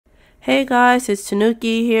Hey guys, it's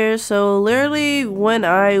Tanuki here. So literally when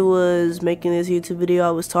I was making this YouTube video, I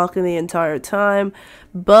was talking the entire time,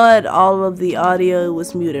 but all of the audio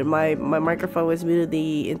was muted. My microphone was muted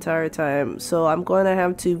the entire time. So I'm going to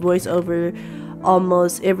have to voice over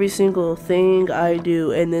almost every single thing I do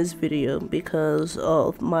in this video because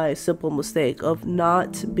of my simple mistake of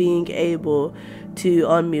not being able to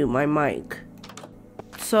unmute my mic.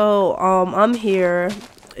 So I'm here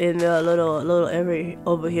in the little area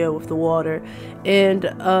over here with the water, and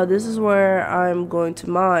this is where I'm going to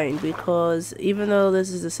mine, because even though this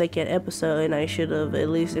is the second episode and I should have at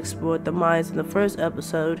least explored the mines in the first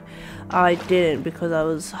episode, I didn't because I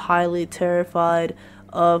was highly terrified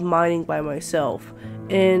of mining by myself.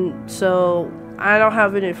 And so I don't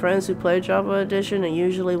have any friends who play Java Edition, and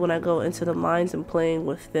usually when I go into the mines I'm playing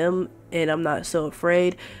with them and I'm not so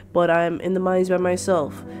afraid, but I'm in the mines by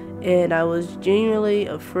myself. And I was genuinely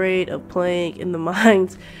afraid of playing in the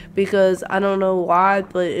mines because I don't know why,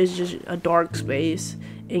 but it's just a dark space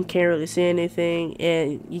and can't really see anything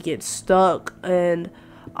and you get stuck. And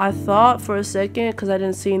I thought for a second, because I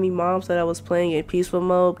didn't see any mobs, that I was playing in peaceful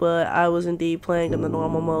mode, but I was indeed playing in the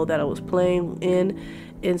normal mode that I was playing in.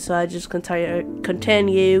 And so I just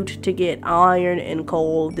continued to get iron and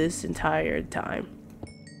coal this entire time.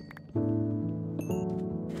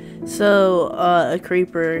 So a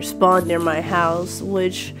creeper spawned near my house,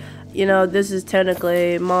 which, you know, this is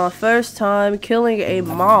technically my first time killing a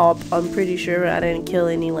mob. I'm pretty sure I didn't kill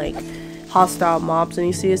any like hostile mobs, and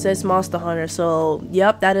you see it says Monster Hunter, so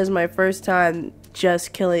yep, that is my first time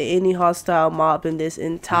just killing any hostile mob in this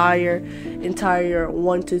entire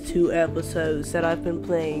 1 to 2 episodes that I've been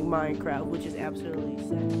playing Minecraft, which is absolutely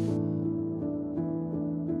sad.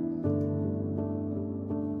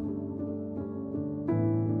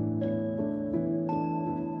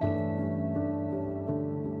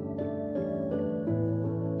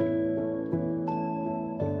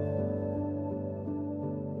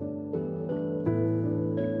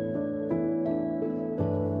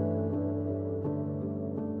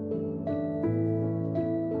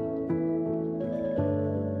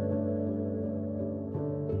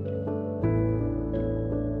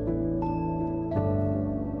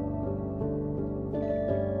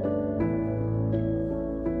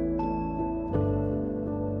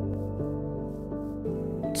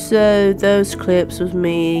 So those clips was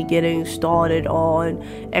me getting started on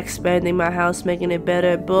expanding my house, making it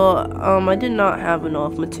better, but I did not have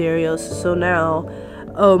enough materials, so now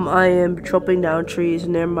I am chopping down trees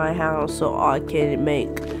near my house so I can make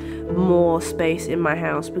more space in my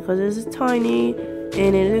house, because it's tiny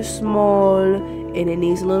and it is small and it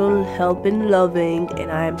needs a little help and loving,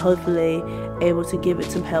 and I am hopefully able to give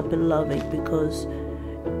it some help and loving, because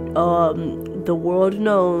the world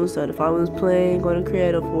knows that if I was playing on a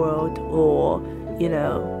creative world, or you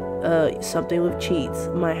know, something with cheats,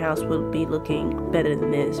 my house would be looking better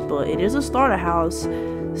than this. But it is a starter house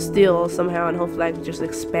still somehow, and hopefully I can just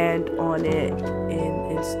expand on it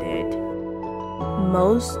instead.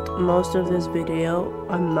 Most of this video,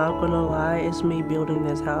 I'm not gonna lie, is me building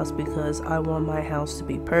this house because I want my house to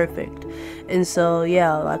be perfect. And so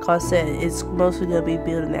yeah, like I said, it's mostly gonna be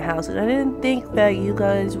building the house, and I didn't think that you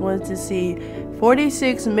guys wanted to see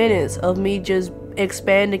 46 minutes of me just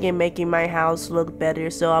expanding and making my house look better.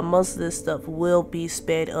 So most of this stuff will be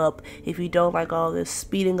sped up. If you don't like all this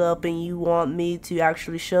speeding up and you want me to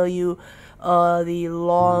actually show you the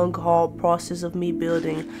long haul process of me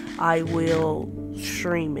building, I will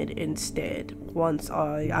stream it instead once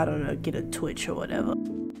I don't know, get a Twitch or whatever.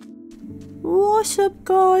 What's up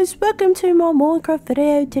guys, welcome to my Minecraft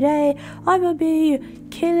video. Today I will be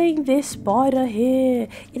killing this spider here.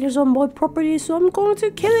 It is on my property, so I'm going to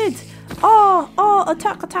kill it.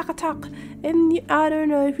 Attack. And I don't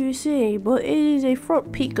know if you see, but it is a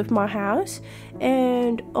front peek of my house,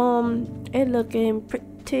 and it looking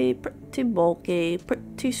pretty bulky,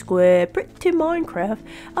 pretty square, pretty Minecraft.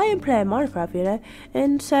 I am playing Minecraft, you know,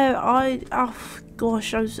 and so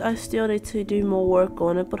gosh, I still need to do more work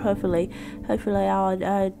on it, but hopefully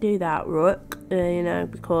I'll do that work, you know,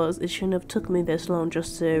 because it shouldn't have took me this long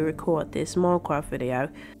just to record this Minecraft video.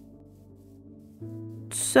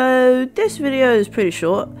 So this video is pretty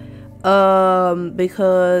short,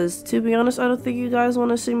 because to be honest, I don't think you guys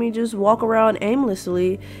want to see me just walk around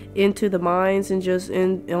aimlessly into the mines and just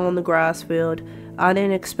on the grass field. I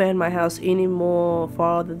didn't expand my house any more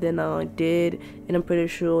farther than I did, and I'm pretty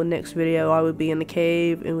sure next video I will be in the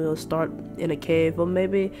cave and we'll start in a cave, or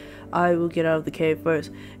maybe I will get out of the cave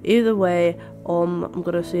first. Either way, I'm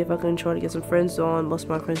gonna see if I can try to get some friends on. Most of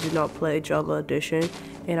my friends do not play Java Edition,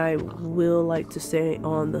 and I will like to stay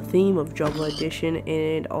on the theme of Java Edition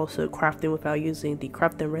and also crafting without using the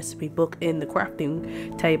crafting recipe book in the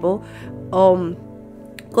crafting table.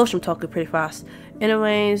 Gosh, I'm talking pretty fast.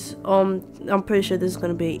 Anyways, I'm pretty sure this is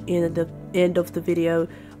gonna be in the end of the video.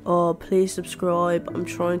 Please subscribe. I'm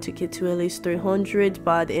trying to get to at least 300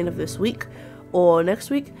 by the end of this week or next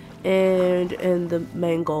week, and the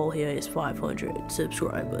main goal here is 500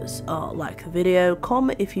 subscribers. Like the video,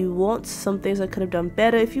 comment if you want some things I could have done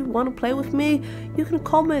better. If you want to play with me, you can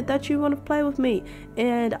comment that you want to play with me,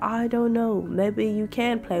 and I don't know, maybe you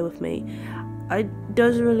can play with me. It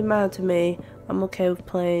doesn't really matter to me. I'm okay with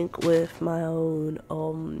playing with my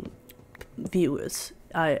own viewers,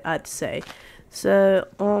 I'd say. So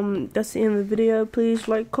that's the end of the video. Please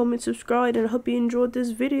like, comment, subscribe, and I hope you enjoyed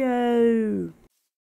this video.